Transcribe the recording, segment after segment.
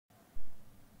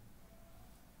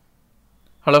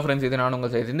Hello friends, இது நான்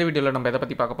உங்கள் சைஸ். இந்த வீடியோவில் நம்ம எதை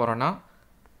பற்றி பார்க்க போகிறோன்னா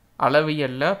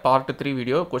அளவியல்ல பார்ட் 3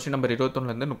 வீடியோ கொஸ்டின் நம்பர்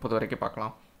 21லேருந்து 30 வரைக்கும்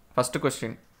பார்க்கலாம். ஃபஸ்ட்டு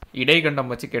கொஸ்டின் இடைக்கண்டம்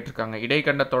வச்சு கேட்டிருக்காங்க.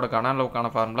 இடைக்கண்டத்தோட கன அளவுக்கான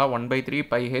formula 1/3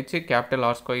 πh capital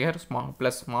R square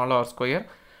plus small R square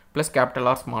plus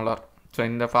capital R small R. So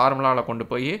இந்த ஃபார்முலாவில் கொண்டு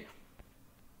போய்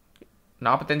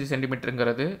 45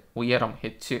 சென்டிமீட்டருங்கிறது உயரம்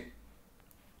ஹெச்,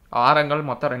 ஆரங்கள்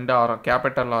மொத்தம் 2 ஆரம்,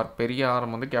 கேபிட்டல் ஆர் பெரிய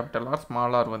ஆரம் வந்து கேபிட்டல் ஆர்,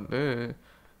 ஸ்மால் ஆர் வந்து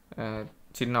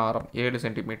சின்ன ஆரம் 7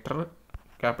 சென்டிமீட்டர்,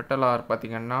 கேபிட்டல் ஆர்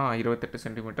பார்த்திங்கன்னா 28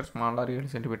 சென்டிமீட்டர், ஸ்மால் ஆர் 7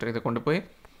 சென்டிமீட்டர். இதை கொண்டு போய்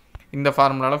இந்த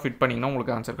ஃபார்முலாவில் ஃபிட் பண்ணிங்கன்னா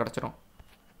உங்களுக்கு ஆன்சர் கிடச்சிரும்.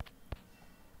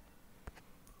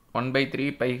 1/3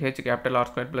 πh capital R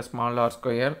square plus small R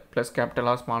square plus capital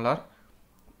R small R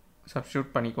substitute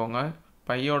பண்ணிக்கோங்க.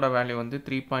 பையோட வேல்யூ வந்து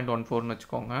 3.14ன்னு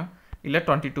வச்சுக்கோங்க, இல்லை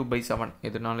 22/7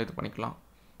 எதுனாலும் இது பண்ணிக்கலாம்.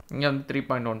 இங்கே வந்து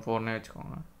 3.14ன்னு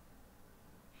வச்சுக்கோங்க.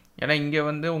 ஏன்னா இங்கே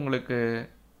வந்து உங்களுக்கு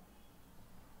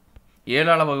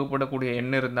 7ஆல் வகுப்படக்கூடிய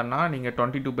எண் இருந்தன்னா நீங்கள்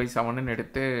 22/7ன்னு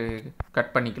எடுத்து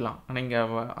கட் பண்ணிக்கலாம். ஆனால் இங்கே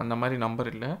அந்த மாதிரி நம்பர்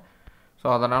இல்லை. ஸோ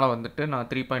அதனால் வந்துட்டு நான்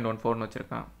 3.14ன்னு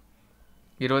வச்சுருக்கேன்.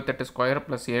 28 square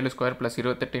plus 7 square plus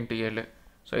 28 × 7.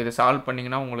 So இதை சால்வ்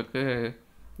பண்ணிங்கன்னா உங்களுக்கு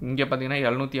இங்கே பார்த்தீங்கன்னா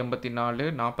 784,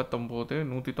 49,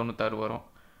 196 வரும்.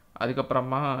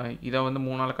 அதுக்கப்புறமா இதை வந்து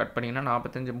 3ஆல் கட் பண்ணிங்கன்னா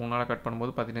 45, 3ஆல் கட்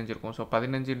பண்ணும்போது 15 இருக்கும். ஸோ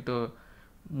 15 ×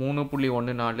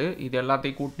 3.14 இது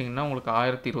எல்லாத்தையும் கூட்டினீங்கன்னா உங்களுக்கு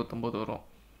 1029 வரும்.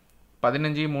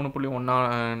 15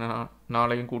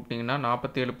 3.14 கூட்டினீங்கன்னா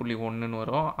 47.1ன்னு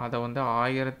வரும். அதை வந்து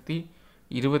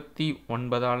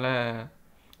 1029ஆல்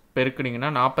பெருக்குனிங்கன்னா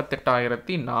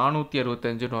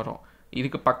 48,465ன்னு வரும்.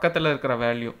 இதுக்கு பக்கத்தில் இருக்கிற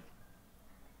வேல்யூ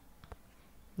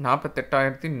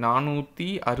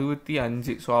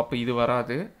 48,465. ஸோ அப்போ இது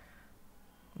வராது.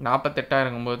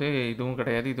 48,000ங்கும்போது இதுவும்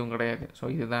கிடையாது, இதுவும் கிடையாது. ஸோ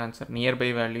இதுதான் ஆன்சர்.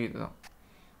 நியர்பை வேல்யூ இதுதான்.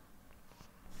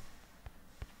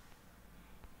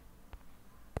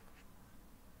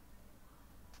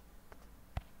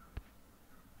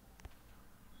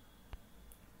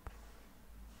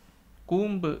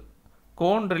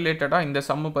 கோன் ரிலேட்டடாக இந்த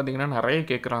சம்மு பார்த்திங்கன்னா நிறைய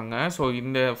கேட்குறாங்க. ஸோ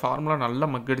இந்த ஃபார்முலா நல்லா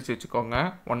மக்கடிச்சு வச்சுக்கோங்க.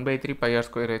 1/3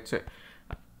 πr²h.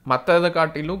 மற்றதை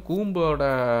காட்டிலும் கூம்போட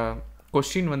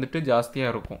கொஸ்டின் வந்துட்டு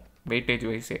ஜாஸ்தியாக இருக்கும் வெயிட்டேஜ்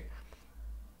வைஸே.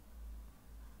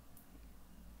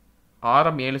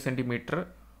 ஆரம் 7 சென்டிமீட்டர்,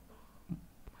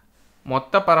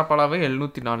 மொத்த பரப்பளவு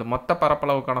 704. மொத்த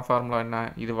பரப்பளவுக்கான ஃபார்முலா என்ன?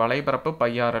 இது வலைப்பரப்பு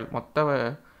πrl, மொத்த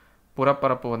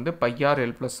புறப்பரப்பு வந்து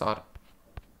πrl + r.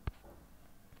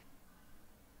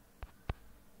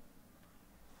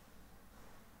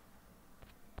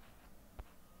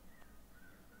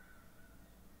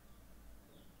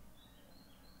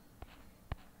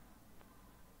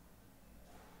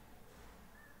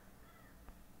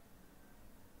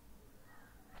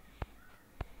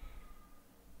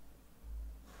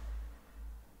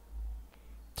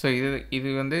 ஸோ இது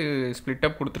வந்து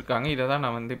ஸ்ப்ளிட்டப் கொடுத்துருக்காங்க. இதை தான்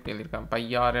நான் வந்து இப்படி எழுதியிருக்கேன்.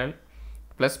 πrl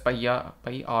 +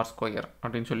 πr²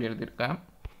 அப்படின்னு சொல்லி எழுதியிருக்கேன்.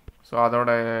 ஸோ அதோட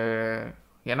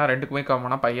ஏன்னா ரெண்டுக்குமே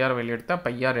காமனாக πr வெளியே எடுத்தால்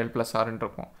πrl + rன்னு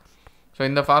இருக்கும். ஸோ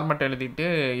இந்த ஃபார்மெட் எழுதிட்டு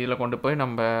இதில் கொண்டு போய்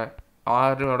நம்ம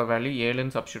ஆரோட வேல்யூ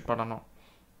 7ன்னு சப்ஸ்டியூட் பண்ணணும்.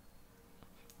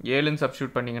 7ன்னு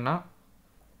சப்ஸ்டியூட் பண்ணிங்கன்னா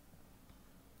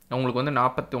உங்களுக்கு வந்து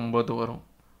 49 வரும்.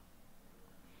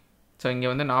 ஸோ இங்கே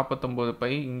வந்து 49π,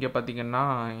 இங்கே பார்த்திங்கன்னா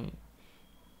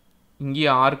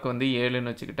இங்கேயும் ஆருக்கு வந்து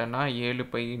 7ன்னு வச்சுக்கிட்டேன்னா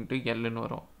 7π × Lன்னு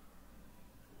வரும்.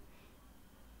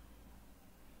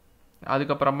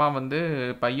 அதுக்கப்புறமா வந்து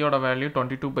பையோட வேல்யூ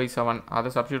 22/7.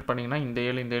 அதை சப்ஸ்டியூட் பண்ணிங்கன்னா இந்த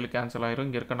 7 கேன்சல் ஆயிரும்.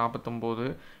 இங்கே இருக்க 49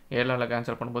 7ஆல்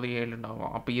கேன்சல் பண்ணும்போது 7ன்னு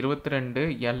ஆகும். அப்போ 22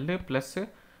 L ப்ளஸ்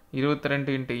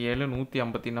 22 × 7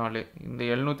 154. இந்த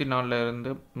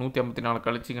 704லேருந்து 154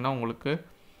 கழிச்சிங்கன்னா உங்களுக்கு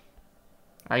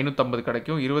 550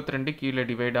 கிடைக்கும். 22 கீழே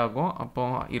டிவைட் ஆகும். அப்போ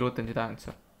 25 தான்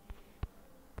ஆன்சர்.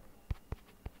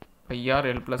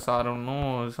 πrl +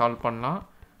 rன்னும் சால்வ் பண்ணலாம்.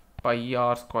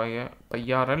 πrl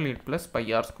 +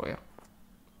 πr².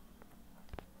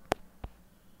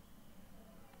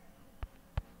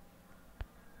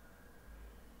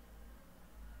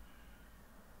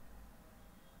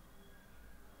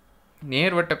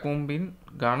 நேர்வட்ட கூம்பின்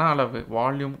கன அளவு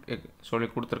வால்யூம் சொல்லி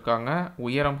கொடுத்துருக்காங்க.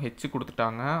 உயரம் ஹெச்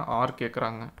கொடுத்துட்டாங்க, ஆர்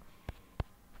கேட்குறாங்க.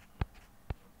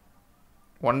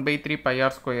 1/3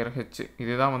 πr²h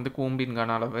இதுதான் வந்து கூம்பின்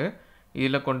கன அளவு.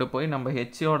 இதில் கொண்டு போய் நம்ம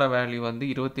ஹெச்சோட வேல்யூ வந்து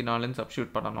 24ன்னு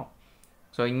சப்ஸ்டியூட் பண்ணணும்.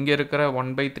 ஸோ இங்கே இருக்கிற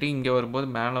 1/3 இங்கே வரும்போது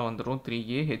மேலே வந்துடும்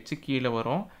 3, ஹெச் கீழே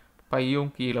வரும்,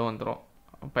 பையும் கீழே வந்துடும்.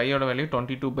 பையோட வேல்யூ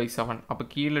 22/7. அப்போ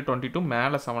கீழே 22,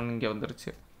 மேலே 7 இங்கே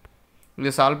வந்துருச்சு.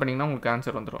 இதை சால்வ் பண்ணிங்கன்னா உங்களுக்கு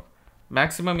ஆன்சர் வந்துடும்.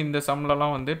 மேக்ஸிமம் இந்த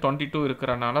சம்லலாம் வந்து 22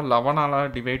 இருக்கிறனால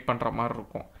 11ஆல் டிவைட் பண்ணுற மாதிரி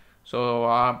இருக்கும். ஸோ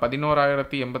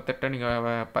 11,088 நீங்கள்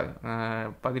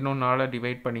 11ஆல்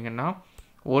டிவைட் பண்ணிங்கன்னா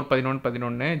ஓர் 11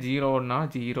 11 ஜீரோன்னா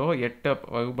 0 8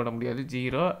 வகுப்பட முடியாது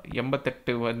 0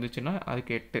 88 வந்துச்சுன்னா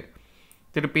அதுக்கு 8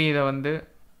 திருப்பி இதை வந்து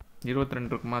 22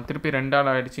 இருக்குமா திருப்பி 2ஆல்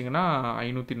அடிச்சிங்கன்னா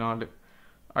 504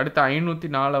 அடுத்து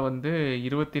 504 வந்து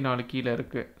 24 கீழே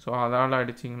இருக்குது ஸோ அதால்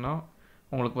அடிச்சிங்கன்னா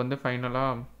உங்களுக்கு வந்து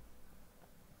ஃபைனலாக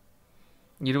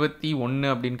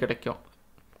 21 அப்படின்னு கிடைக்கும்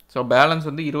ஸோ பேலன்ஸ்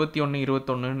வந்து 21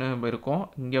 21ன்னு இருக்கும்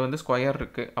இங்கே வந்து ஸ்கொயர்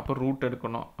இருக்குது அப்போ ரூட்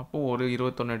எடுக்கணும் அப்போது ஒரு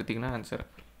 21 எடுத்திங்கன்னா ஆன்சர்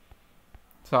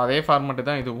ஸோ அதே ஃபார்மெட்டு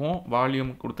தான் இதுவும்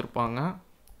வால்யூம் கொடுத்துருப்பாங்க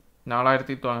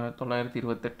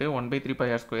 4928 1/3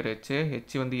 πr²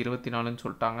 ஹெச் வந்து 24ன்னு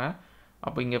சொல்லிட்டாங்க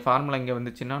அப்போ இங்கே ஃபார்முலா இங்கே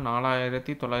வந்துச்சுன்னா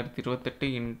 4928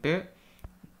 இன்ட்டு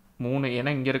 3 ஏன்னா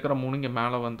இங்கே இருக்கிற 3 இங்கே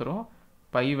மேலே வந்துடும்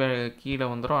பை கீழே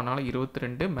வந்துடும் அதனால்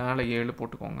 22 மேலே 7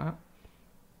 போட்டுக்கோங்க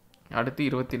அடுத்து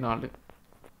 24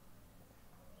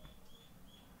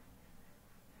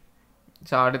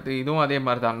 ஸோ அடுத்து இதுவும் அதே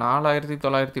மாதிரி தான்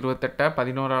 4928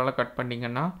 11ஆல் கட்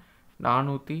பண்ணிங்கன்னா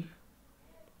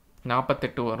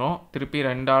 448 வரும் திருப்பி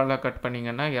 2ஆல் கட்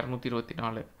பண்ணிங்கன்னா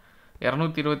 224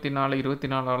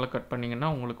 24ஆல் கட் பண்ணிங்கன்னா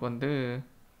உங்களுக்கு வந்து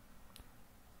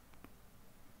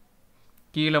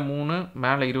கீழே 3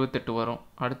 மேலே 28 வரும்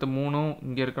அடுத்து 3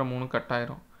 இங்கே இருக்கிற 3 கட்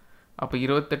ஆயிரும் அப்போ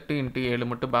 28 ×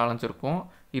 7 மட்டும் பேலன்ஸ் இருக்கும்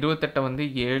 28 வந்து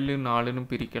 7 4ன்னு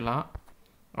பிரிக்கலாம்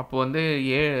அப்போ வந்து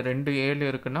 2 7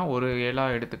 இருக்குன்னா ஒரு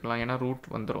 7ஆக எடுத்துக்கலாம் ஏன்னா ரூட்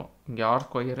வந்துடும் இங்கே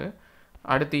r².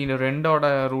 அடுத்து இந்த 2ஓட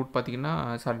ரூட் பார்த்திங்கன்னா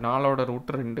 4ஓட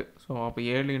ரூட் 2 ஸோ அப்போ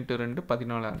 7 × 2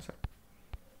 14 ஆன்சர்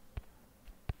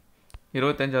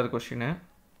 25வது கொஸ்டின்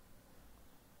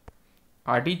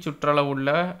அடி சுற்றளவுள்ள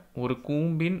ஒரு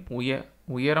கூம்பின்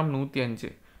உயரம்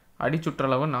 105 அடி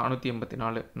சுற்றளவு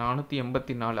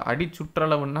 484 அடி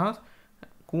சுற்றளவுன்னா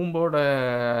கூம்போட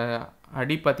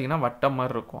அடி பார்த்திங்கன்னா வட்டம்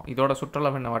மாதிரி இருக்கும் இதோட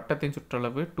சுற்றளவு என்ன வட்டத்தின்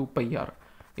சுற்றளவு 2πr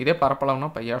இதே பரப்பளவுனா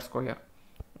πr².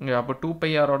 அப்போ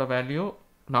 2πrோட வேல்யூ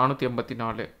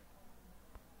 484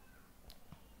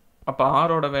 அப்போ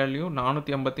ஆரோட வேல்யூ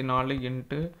 484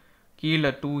 இன்ட்டு கீழே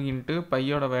 2 இன்ட்டு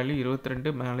பையோட வேல்யூ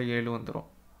 22 மேலே 7 வந்துடும்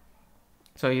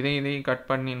ஸோ இதையும் கட்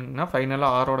பண்ணிங்கன்னா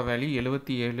ஃபைனலாக ஆரோட வேல்யூ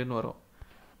 77ன்னு வரும்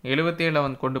 77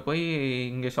 வந்து கொண்டு போய்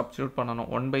இங்கே சப்ஸ்டியூட் பண்ணணும்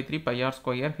 1/3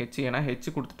 πr² ஹெச் ஏன்னா ஹெச்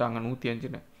கொடுத்துட்டாங்க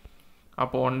 105ன்னு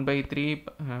அப்போ 1/3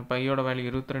 பையோட வேல்யூ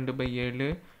 22/7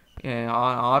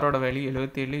 ஆரோட வேல்யூ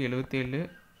 77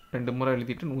 2 முறை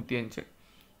எழுதிட்டு 105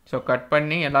 ஸோ கட்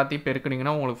பண்ணி எல்லாத்தையும்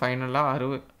பெருக்குனிங்கன்னா உங்களுக்கு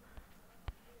ஃபைனலாக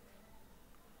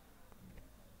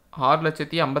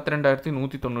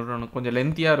 6,52,191 கொஞ்சம்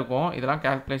லென்த்தியாக இருக்கும் இதெல்லாம்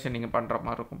கேல்குலேஷன் நீங்கள் பண்ணுற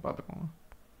மாதிரி இருக்கும் பார்த்துக்கோங்க.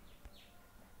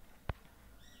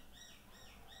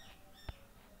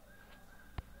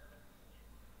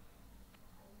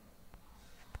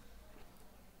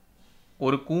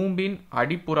 ஒரு கூம்பின்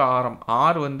அடிப்புற ஆரம்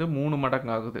r வந்து 3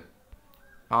 மடங்கு ஆகுது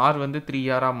r வந்து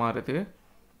 3r மாறுது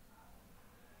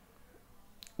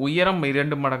உயரம்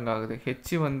 2 மடங்கு ஆகுது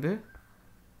h வந்து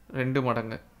 2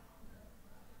 மடங்கு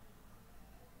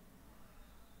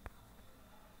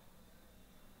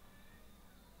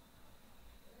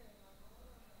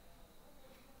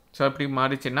ஸோ இப்படி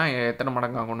மாறிச்சுன்னா எத்தனை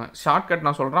மடங்கு ஆகும்னு ஷார்ட்கட்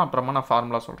நான் சொல்கிறேன் அப்புறமா நான்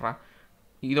ஃபார்முலா சொல்கிறேன்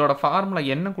இதோட ஃபார்முலா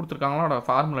என்ன கொடுத்துருக்காங்களோ அதோட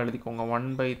ஃபார்முலா எழுதிக்கோங்க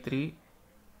 1/3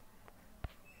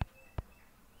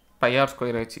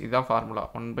 πr²h இதுதான் ஃபார்முலா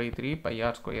 1/3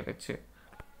 πr²h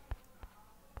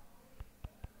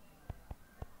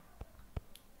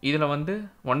இதில் வந்து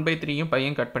 1/3யும்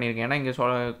பையன் கட் பண்ணியிருக்கேன் ஏன்னா இங்கே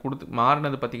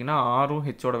மாறினது பார்த்தீங்கன்னா ஆரும்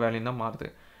ஹெச்சோட வேல்யூ தான் மாறுது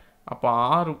அப்போ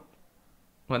ஆறு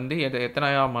வந்து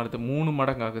எத்தனையா மாறுது 3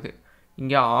 மடங்கு ஆகுது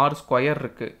இங்கே r²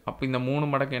 இருக்குது அப்போ இந்த 3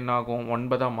 மடங்கு என்ன ஆகும்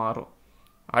 9ஆக மாறும்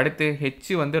அடுத்து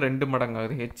ஹெச் வந்து 2 மடங்கு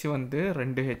ஆகுது ஹெச் வந்து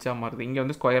 2h மாறுது இங்கே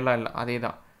வந்து ஸ்கொயர்லாம் இல்லை அதே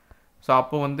தான் ஸோ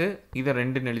அப்போ வந்து இதை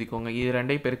 2ன்னு எழுதிக்கோங்க இது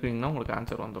 2ஐயும் பெருக்குறீங்கன்னா உங்களுக்கு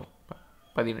ஆன்சர் வந்துடும்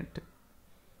 18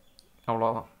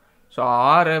 அவ்வளோதான் ஸோ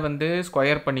ஆரை வந்து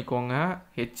ஸ்கொயர் பண்ணிக்கோங்க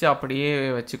ஹெச் அப்படியே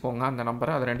வச்சுக்கோங்க அந்த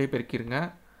நம்பரை அதை 2ஐயும் பெருக்கிடுங்க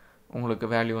உங்களுக்கு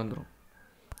வேல்யூ வந்துடும்.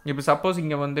 இப்போ சப்போஸ்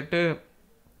இங்கே வந்துட்டு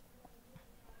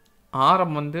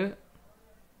ஆரம் வந்து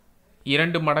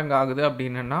 2 மடங்கு ஆகுது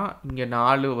அப்படின்னா இங்கே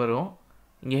 4 வரும்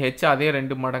இங்கே ஹெச் அதே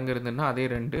 2 மடங்கு இருந்துன்னா அதே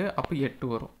 2 அப்போ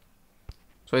 8 வரும்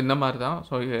ஸோ இந்த மாதிரி தான்.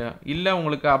 ஸோ இல்லை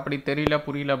உங்களுக்கு அப்படி தெரியல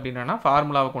புரியல அப்படின்னா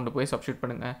ஃபார்முலாவை கொண்டு போய் சப்ஸ்டியூட்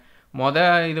பண்ணுங்கள்.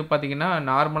 இது பார்த்திங்கன்னா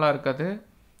நார்மலாக இருக்காது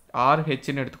RH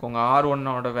எடுத்துக்கோங்க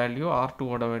R1ஓட வேல்யூ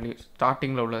R2ஓட வேல்யூ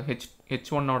ஸ்டார்டிங்கில் உள்ள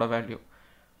H1ஓட வேல்யூ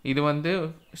இது வந்து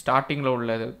ஸ்டார்டிங்கில்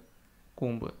உள்ளது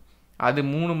கூம்பு அது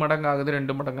 3 மடங்கு ஆகுது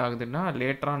 2 மடங்கு ஆகுதுன்னா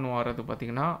லேட்டரான் வர்றது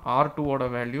பார்த்திங்கன்னா R2ஓட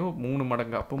வேல்யூ 3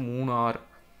 மடங்கு அப்போ 3R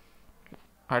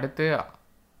அடுத்து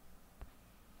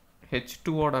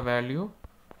H2ஓட வேல்யூ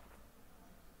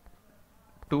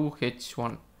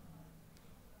 2H1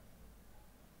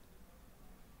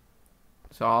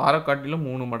 ஸோ ஆரை காட்டிலும்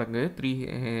 3 மடங்கு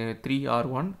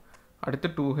 3R1 அடுத்து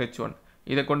 2H1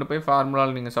 இதை கொண்டு போய்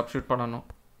ஃபார்முலாவில் நீங்கள் சப்ஸ்டியூட் பண்ணணும்.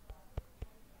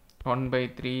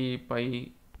 1/3 பை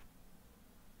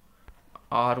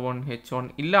R1 H1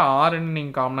 இல்லை ஆர்ன்னு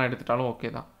நீங்கள் காமனாக எடுத்துட்டாலும் ஓகே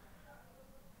தான்.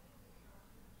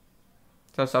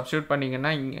 ஸோ சப்ஸ்டியூட்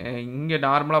பண்ணிங்கன்னா இங்கே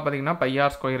நார்மலாக பார்த்தீங்கன்னா பை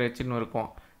ஆர் ஸ்கொயர் ஹெச்னு இருக்கும்.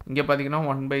 இங்கே பார்த்தீங்கன்னா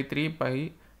 1/3 பை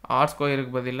ஆர்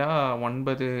ஸ்கொயருக்கு பதிலாக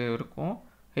 9 இருக்கும்,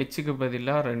 ஹெச்சுக்கு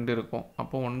பதிலாக 2 இருக்கும்.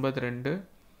 அப்போது 9 2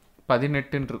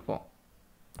 18 இருக்கும்.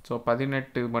 ஸோ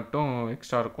 18 மட்டும்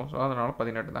எக்ஸ்ட்ரா இருக்கும். ஸோ அதனால்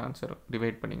 18 தான் ஆன்சர்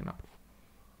டிவைட் பண்ணிங்கன்னா.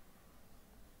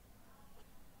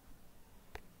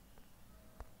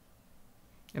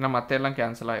 ஏன்னா மற்ற எல்லாம்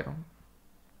கேன்சல் ஆயிரும்.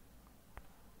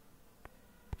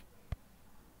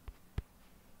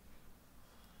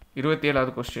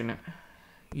 இருபத்தேழாவது கொஸ்டின்.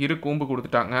 இரு கூம்பு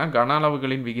கொடுத்துட்டாங்க, கன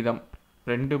அளவுகளின் விகிதம்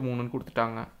 2 3ன்னு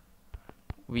கொடுத்துட்டாங்க.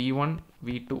 V1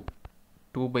 V2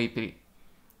 2/3.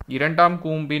 இரண்டாம்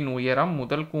கூம்பின் உயரம்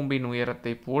முதல் கூம்பின்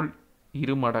உயரத்தை போல்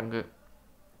 2 மடங்கு.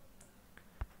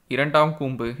 இரண்டாம்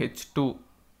கூம்பு H2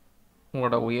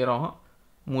 ஓட உயரம்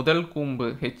முதல் கூம்பு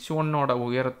H1 ஓட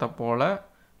உயரத்தை போல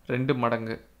 2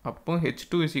 மடங்கு. அப்போ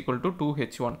H2 =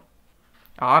 2H1.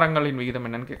 ஆரங்களின் விகிதம்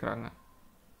என்னன்னு கேட்குறாங்க.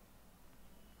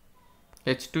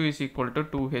 H2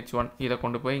 = 2H1. இதை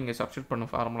கொண்டு போய் இங்கே சப்ஸ்டியூட்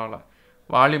பண்ணும் ஃபார்முலாவில்.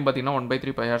 வால்யூம் பார்த்தீங்கன்னா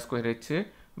 1/3 by R square H.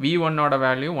 V1ஓட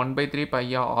value 1/3 by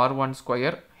R1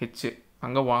 square H.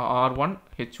 அங்கே R1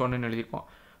 H1ன்னு எழுதியிருக்கோம்.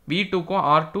 V2க்கும்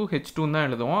R2 H2 தான்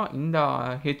எழுதுவோம். இந்த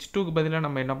H2க்கு பதிலாக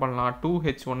நம்ம என்ன பண்ணலாம்,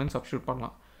 2H1ன்னு சப்ஸ்டியூட்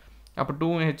பண்ணலாம். அப்போ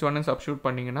 2H1ன்னு சப்ஸ்டியூட்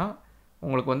பண்ணிங்கன்னா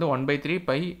உங்களுக்கு வந்து 1/3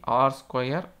 பை ஆர்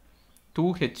ஸ்கொயர்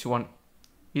 2H1.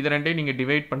 இது ரெண்டையும் நீங்கள்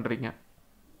டிவைட் பண்ணுறீங்க.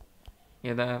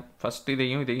 இதை ஃபஸ்ட்டு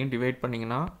இதையும் டிவைட்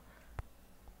பண்ணிங்கன்னா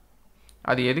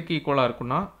அது எதுக்கு ஈக்குவலாக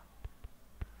இருக்குன்னா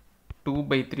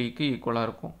 2/3க்கு ஈக்குவலாக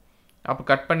இருக்கும். அப்போ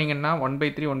கட் பண்ணிங்கன்னா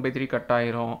 1/3 1/3 கட்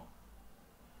ஆயிரும்.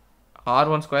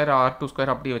 R1 ஸ்கொயர் R2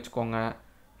 ஸ்கொயர் அப்படி வச்சுக்கோங்க.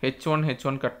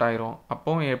 H1 கட் ஆயிரும்.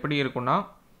 அப்போ எப்படி இருக்குன்னா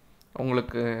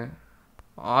உங்களுக்கு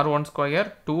R1 ஸ்கொயர்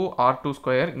 2 R2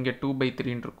 ஸ்கொயர் இங்கே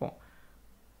 2/3ன்னு இருக்கும்.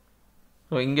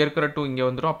 ஸோ இங்கே இருக்கிற 2 இங்கே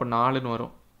வந்துடும். அப்போ 4ன்னு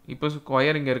வரும். இப்போ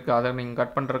ஸ்கொயர் இங்கே இருக்குது, அதை நீங்கள்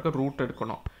கட் பண்ணுறதுக்கு ரூட்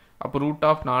எடுக்கணும். அப்போ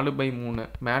 √4/3.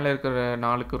 மேலே இருக்கிற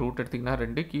 4க்கு ரூட் எடுத்திங்கன்னா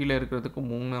 2, கீழே இருக்கிறதுக்கு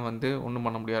 3 வந்து ஒன்றும்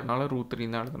பண்ண முடியாதனால √3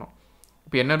 தான் எழுதணும்.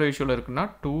 இப்போ என்ன ரேஷியோவில் இருக்குன்னா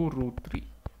 2√3.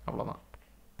 அவ்வளோதான்.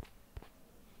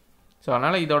 ஸோ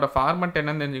அதனால் இதோட ஃபார்மெட்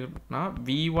என்னன்னு தெரிஞ்சுக்கிட்டோம்னா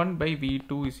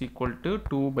V1/V2 =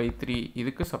 2/3.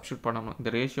 இதுக்கு சப்ஸ்டியூட் பண்ணணும்.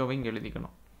 இந்த ரேஷியோவை இங்கே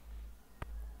எழுதிக்கணும்.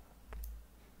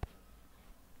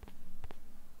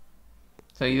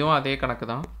 ஸோ இதுவும் அதே கணக்கு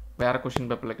தான், வேறு கொஷின்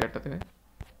பேப்பரில் கேட்டது.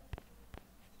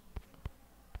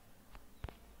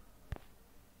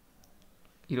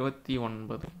 இருபத்தி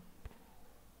 9.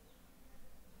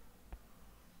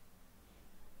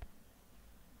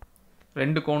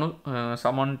 ரெண்டு கோணும்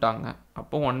சமன்ட்டாங்க.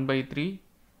 அப்போ 1/3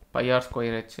 பை ஆர்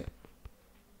ஸ்கொயர் ஹெச்.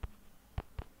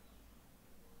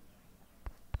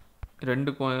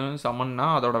 ரெண்டு கோணும் சமன்னா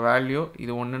அதோட வேல்யூ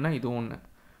இது ஒன்றுனா இது ஒன்று.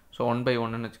 ஸோ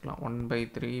 1/1ன்னு வச்சுக்கலாம்.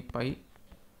 1/3 பை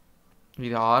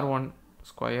இது R1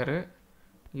 ஸ்கொயரு,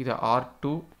 இது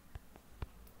R2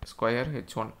 square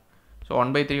H1. So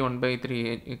 1/3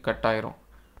 1/3 cut ஆயிரும்.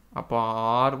 அப்போ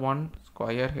R1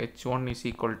 ஸ்கொயர் H1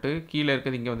 = கீழே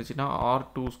இருக்கிறது இங்கே வந்துச்சுன்னா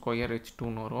R2 ஸ்கொயர்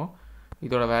H2ன்னு வரும்.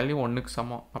 இதோட வேல்யூ 1க்கு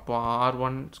சமம். அப்போ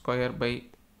R1 square by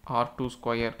R2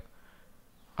 square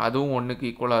அதுவும் 1க்கு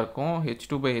ஈக்குவலாக இருக்கும்.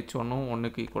 H2/H1ம்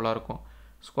 1க்கு ஈக்குவலாக இருக்கும்.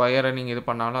 ஸ்கொயரை நீங்கள் இது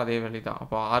பண்ணாலும் அதே வேல்யூ தான்.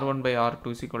 அப்போ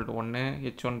R1/R2 = 1,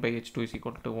 H1/H2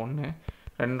 = 1.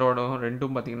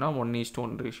 ரெண்டும் பார்த்தீங்கன்னா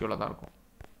 1:1 ரேஷியோவில் தான் இருக்கும்.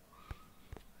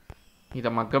 இதை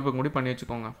மக்கப்பு கூட பண்ணி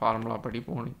வச்சுக்கோங்க, ஃபார்முலா படி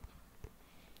போனி.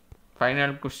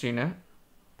 Final question.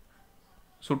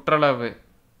 சுற்றளவு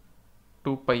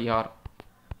 2πr,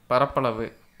 பரப்பளவு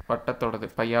வட்டத்தோடது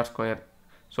πr ஸ்கொயர்.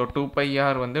 ஸோ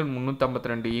 2πr வந்து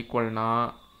 352 ஈக்குவல்னா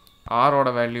ஆரோட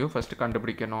வேல்யூ ஃபஸ்ட்டு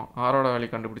கண்டுபிடிக்கணும். ஆரோட வேல்யூ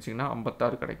கண்டுபிடிச்சிங்கன்னா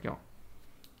 56 கிடைக்கும்.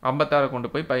 56 கொண்டு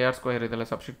போய் πr ஸ்கொயர் இதில்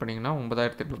சப்ஸ்டியூட் பண்ணிங்கன்னா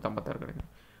 9856 கிடைக்கும்.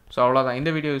 ஸோ அவ்வளோதான். இந்த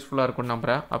வீடியோ யூஸ்ஃபுல்லாக இருக்கும்னு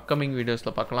நம்புகிறேன். அப்கமிங்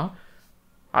வீடியோஸில் பார்க்கலாம்.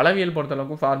 அளவியல்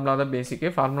பொறுத்தளவுக்கு ஃபார்முலா தான் பேசிக்கு.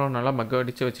 ஃபார்முலா நல்லா மக்க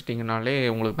அடித்து வச்சுட்டிங்கனாலே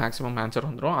உங்களுக்கு மேக்ஸிமம் ஆன்சர்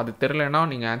வந்துடும். அது தெரிலனா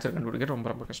நீங்கள் ஆன்சர் கண்டுபிடிக்க ரொம்ப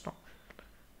ரொம்ப கஷ்டம்.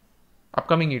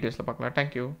 அப்கமிங் வீடியோஸில் பார்க்கலாம்.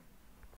 தேங்க்யூ.